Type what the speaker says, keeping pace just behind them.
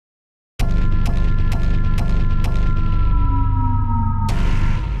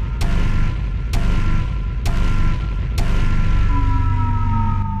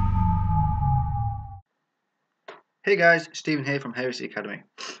Hey guys, Stephen here from Heresy Academy.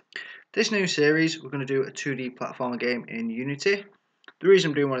 This new series, we're going to do a 2D platformer game in Unity. The reason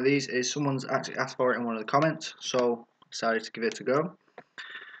I'm doing one of these is someone's actually asked for it in one of the comments, so I decided to give it a go.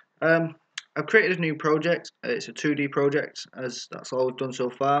 I've created a new project. It's a 2D project, as that's all we've done so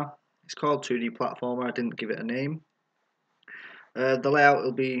far. It's called 2D platformer. I didn't give it a name. The layout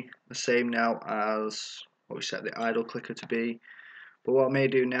will be the same now as what we set the idle clicker to be. But what I may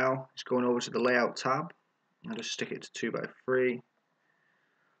do now is going over to the layout tab. I'll just stick it to 2x3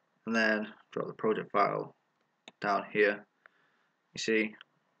 and then drop the project file down here. You see,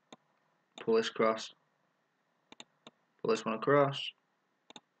 pull this across, pull this one across.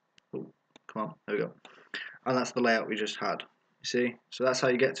 Ooh, come on, there we go. And that's the layout we just had. You see, so that's how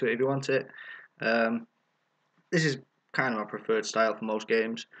you get to it if you want it. This is kind of my preferred style for most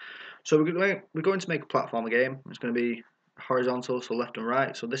games. So we're going to make a platformer game. It's going to be horizontal, so left and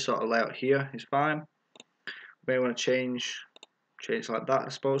right. So this sort of layout here is fine. We may want to change it like that, I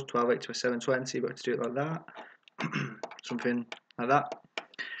suppose, 1280 to a 720, but to do it like that, something like that.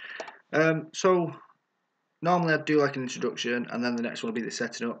 So normally I'd do like an introduction, and then the next one will be the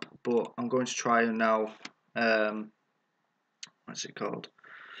setting up. But I'm going to try and now, what's it called?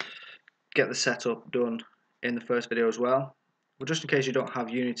 Get the setup done in the first video as well. But just in case you don't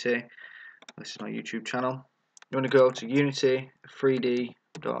have Unity, this is my YouTube channel. You want to go to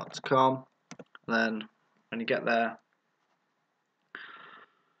unity3d.com, and then when you get there,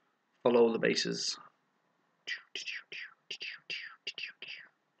 follow the bases.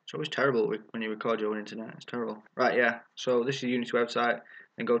 It's always terrible when you record your own internet. It's terrible. Right, yeah. So this is the Unity website.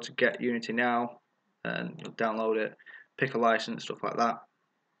 Then go to Get Unity Now, and you'll download it. Pick a license, stuff like that.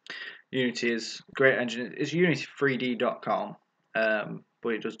 Unity is a great engine. It's unity3d.com,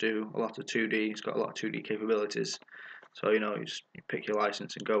 but it does do a lot of 2D. It's got a lot of 2D capabilities. So you pick your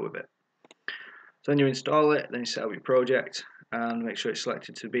license and go with it. So then you install it. Then you set up your project and make sure it's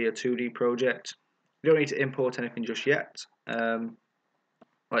selected to be a 2D project. You don't need to import anything just yet.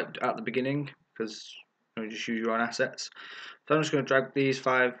 Like at the beginning, because you just use your own assets. So I'm just going to drag these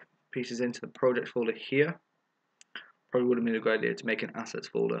 5 pieces into the project folder here. Probably would have been a good idea to make an assets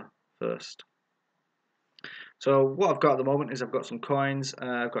folder first. So what I've got at the moment is I've got some coins,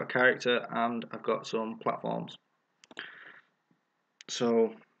 I've got a character, and I've got some platforms.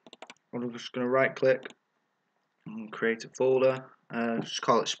 So I'm just going to right click and create a folder. Just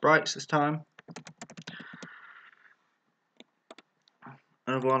call it sprites this time.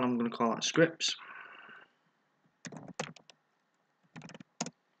 Another one I'm going to call it scripts.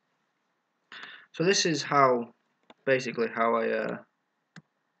 So this is basically how I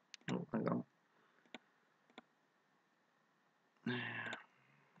oh, hang on.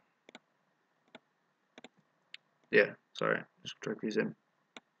 Yeah, sorry, just drag these in.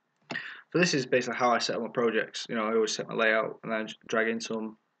 So this is basically how I set up my projects. I always set my layout and then just drag in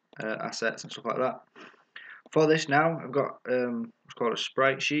some assets and stuff like that. For this now, I've got what's called a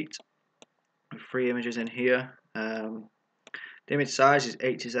Sprite Sheet with 3 images in here. The image size is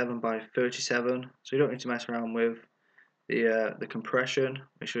 87 by 37, so you don't need to mess around with the compression.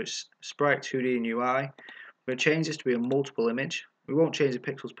 Make sure it's Sprite 2D and UI. I'm going to change this to be a multiple image. We won't change the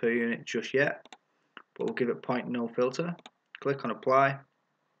pixels per unit just yet, but we'll give it point no filter. Click on apply.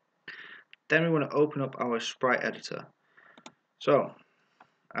 Then we want to open up our Sprite Editor. So,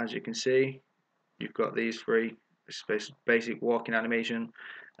 as you can see, you've got these 3. This is basic walking animation.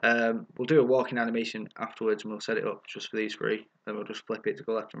 We'll do a walking animation afterwards, and we'll set it up just for these 3. Then we'll just flip it to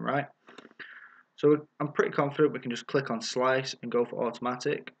go left and right. So I'm pretty confident we can just click on slice and go for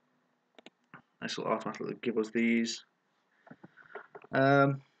automatic. This will automatically give us these.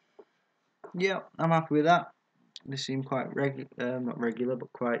 Yeah, I'm happy with that. They seem quite not regular,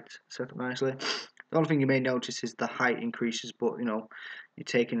 but quite set up nicely. The only thing you may notice is the height increases, but you're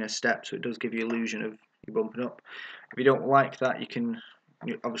taking a step, so it does give you the illusion of you bumping up. If you don't like that,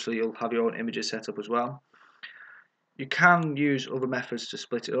 obviously you'll have your own images set up as well. You can use other methods to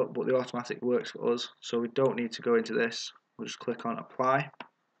split it up, but the automatic works for us, so we don't need to go into this. We'll just click on apply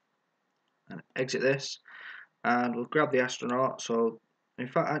and exit this, and we'll grab the astronaut. So in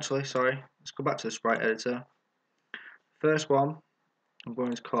fact, actually, sorry, let's go back to the Sprite Editor. First one I'm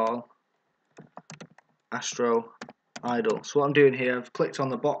going to call Astro Idle. So what I'm doing here, I've clicked on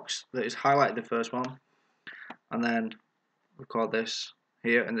the box that is highlighted the first one, and then we'll call this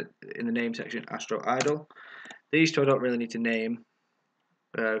here in the name section Astro Idle. These 2 I don't really need to name.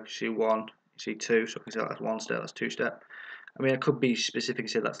 You see 1, you see 2, so I can say that's 1 step, that's 2 step. I mean, I could be specific and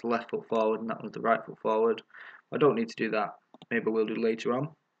say that's the left foot forward and that was the right foot forward. I don't need to do that. Maybe we'll do later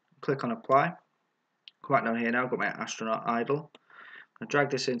on. Click on apply. Come back down here now, I've got my astronaut idle. I drag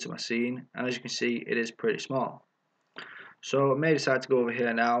this into my scene, and as you can see, it is pretty small. So I may decide to go over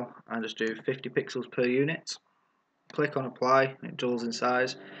here now and just do 50 pixels per unit. Click on apply, and it doubles in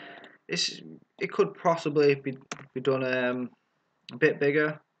size. It could possibly be done a bit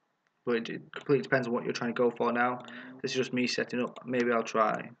bigger, but it completely depends on what you're trying to go for now. This is just me setting up. Maybe I'll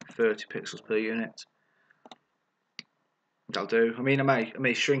try 30 pixels per unit. That'll do. I mean, I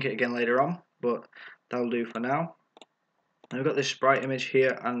may shrink it again later on, but that'll do for now. And we've got this sprite image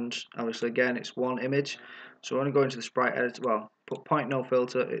here, and obviously again it's one image. So we're going to go into the sprite editor. Well, put point no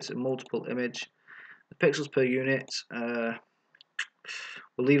filter. It's a multiple image. The pixels per unit.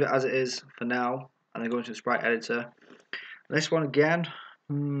 We'll leave it as it is for now, and then go into the sprite editor. This one again.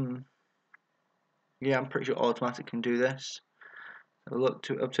 Yeah, I'm pretty sure automatic can do this. I'll look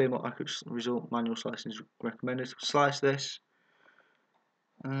to obtain what accurate result manual slicing is recommended. So slice this.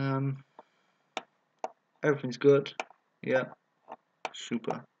 Everything's good. Yeah,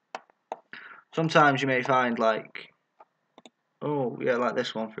 super. Sometimes you may find like, oh yeah, like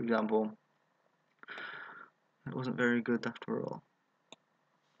this one for example. It wasn't very good after all.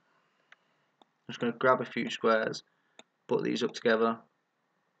 I'm just going to grab a few squares, put these up together.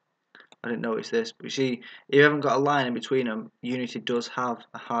 I didn't notice this, but you see, if you haven't got a line in between them, Unity does have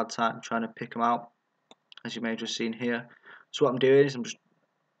a hard time trying to pick them out, as you may have just seen here. So what I'm doing is I'm just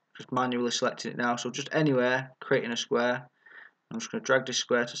manually selecting it now. So just anywhere, creating a square. I'm just going to drag this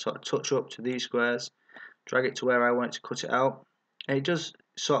square to sort of touch up to these squares, drag it to where I want it to cut it out. And it does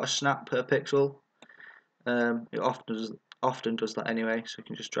sort of snap per pixel. It often does that anyway, so you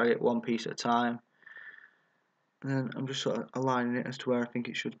can just drag it one piece at a time. And then I'm just sort of aligning it as to where I think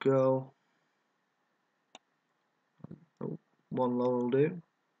it should go. Oh, one low will do.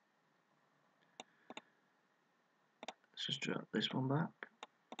 Let's just drag this one back.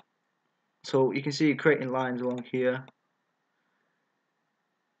 So you can see creating lines along here.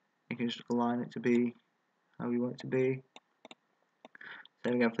 You can just align it to be how you want it to be.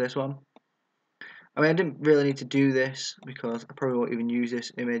 Same again for this one. I mean, I didn't really need to do this because I probably won't even use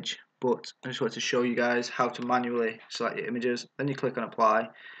this image, but I just wanted to show you guys how to manually select your images. Then you click on apply,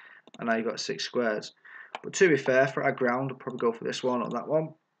 and now you've got 6 squares. But to be fair, for our ground, I'll probably go for this one or that one.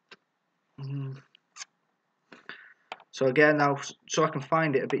 So again, now, so I can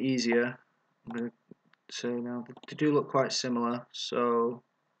find it a bit easier, I'm going to say now, they do look quite similar, so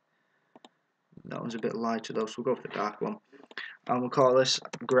that one's a bit lighter though, so we'll go for the dark one. And we'll call this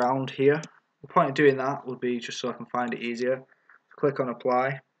ground here. The point of doing that would be just so I can find it easier. Click on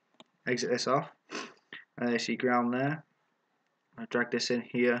apply, exit this off, and you see ground there. I drag this in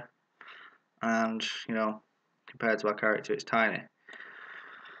here, and you know, compared to our character, it's tiny.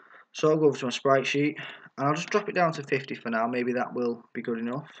 So I'll go over to my sprite sheet, and I'll just drop it down to 50 for now. Maybe that will be good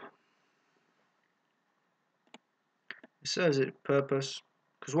enough. It serves its purpose,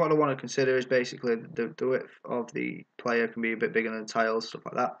 because what I want to consider is basically the width of the player can be a bit bigger than the tiles, stuff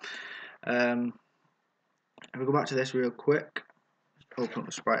like that. If we go back to this real quick, open up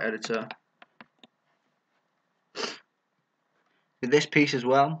the Sprite Editor. With this piece as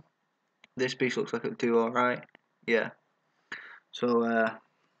well, this piece looks like it'll do alright. Yeah. So I'm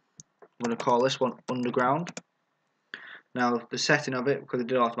going to call this one underground. Now the setting of it, because it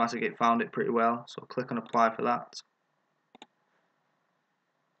did automatic, it found it pretty well. So click on apply for that.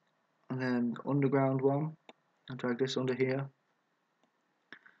 And then the underground one, I'll drag this under here.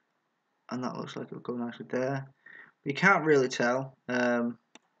 And that looks like it'll go nicely there. But you can't really tell.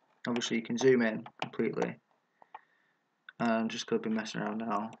 Obviously you can zoom in completely. And just could be messing around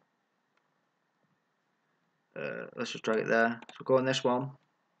now. Let's just drag it there. So go on this one,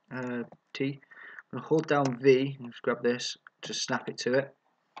 T. I'm going to hold down V and just grab this to snap it to it.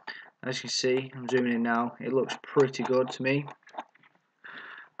 As you can see, I'm zooming in now. It looks pretty good to me.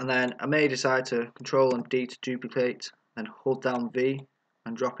 And then I may decide to Control and D to duplicate, and hold down V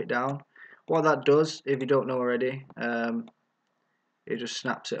and drop it down. What that does, if you don't know already, it just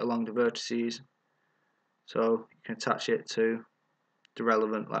snaps it along the vertices, so you can attach it to the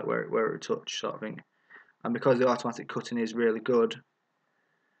relevant, like where it would touch, sort of thing. And because the automatic cutting is really good,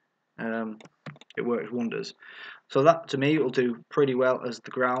 it works wonders. So that to me will do pretty well as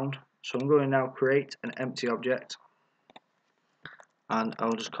the ground. So I'm going to now create an empty object, and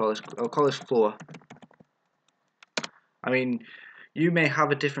I'll call this floor. I mean, you may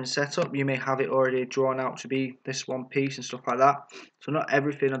have a different setup. You may have it already drawn out to be this one piece and stuff like that. So not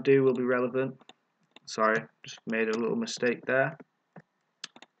everything I do will be relevant. Sorry, just made a little mistake there.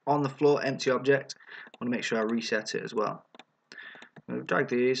 On the floor empty object, I want to make sure I reset it as well. I'm going to drag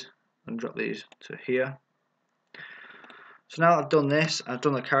these and drop these to here. So now I've done this, I've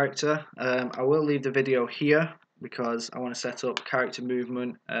done the character. I will leave the video here because I want to set up character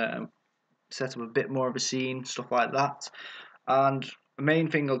movement, set up a bit more of a scene, stuff like that. And the main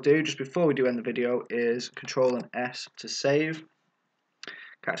thing I'll do just before we do end the video is Control and S to save.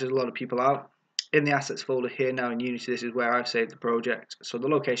 Catches a lot of people out. In the assets folder here now in Unity, this is where I've saved the project. So the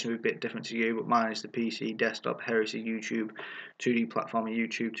location will be a bit different to you, but mine is the PC, desktop, Heresy, YouTube, 2D platformer,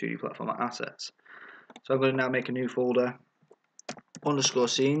 YouTube, 2D platformer assets. So I'm going to now make a new folder, underscore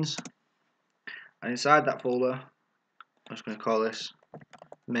scenes, and inside that folder, I'm just going to call this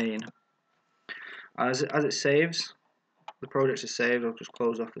main. And as it saves, the project is saved. I'll just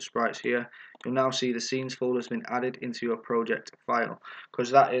close off the sprites here. You'll now see the scenes folder has been added into your project file,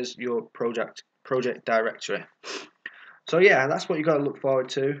 because that is your project directory. So yeah, that's what you got to look forward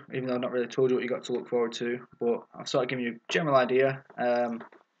to, even though I've not really told you what you got to look forward to, but I've sort of given you a general idea.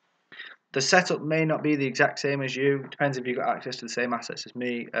 The setup may not be the exact same as you. It depends if you've got access to the same assets as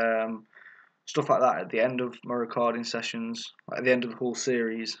me. Stuff like that at the end of my recording sessions, like at the end of the whole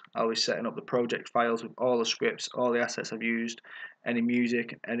series, I'll be setting up the project files with all the scripts, all the assets I've used, any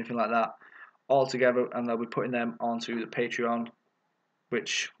music, anything like that, all together, and I'll be putting them onto the Patreon,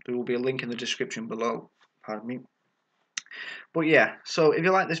 which there will be a link in the description below. Pardon me. But yeah, so if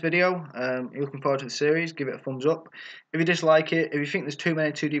you like this video, you're looking forward to the series, give it a thumbs up. If you dislike it, if you think there's too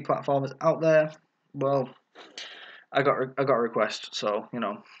many 2D platformers out there, well, I got a request, so you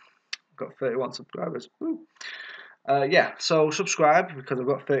know, got 31 subscribers. Woo. Yeah, so subscribe because I've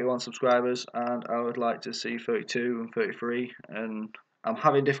got 31 subscribers and I would like to see 32 and 33, and I'm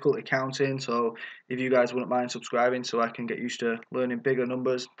having difficulty counting, so if you guys wouldn't mind subscribing so I can get used to learning bigger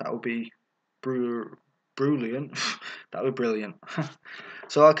numbers, that would be brilliant. That would be brilliant.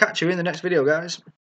 So I'll catch you in the next video, guys.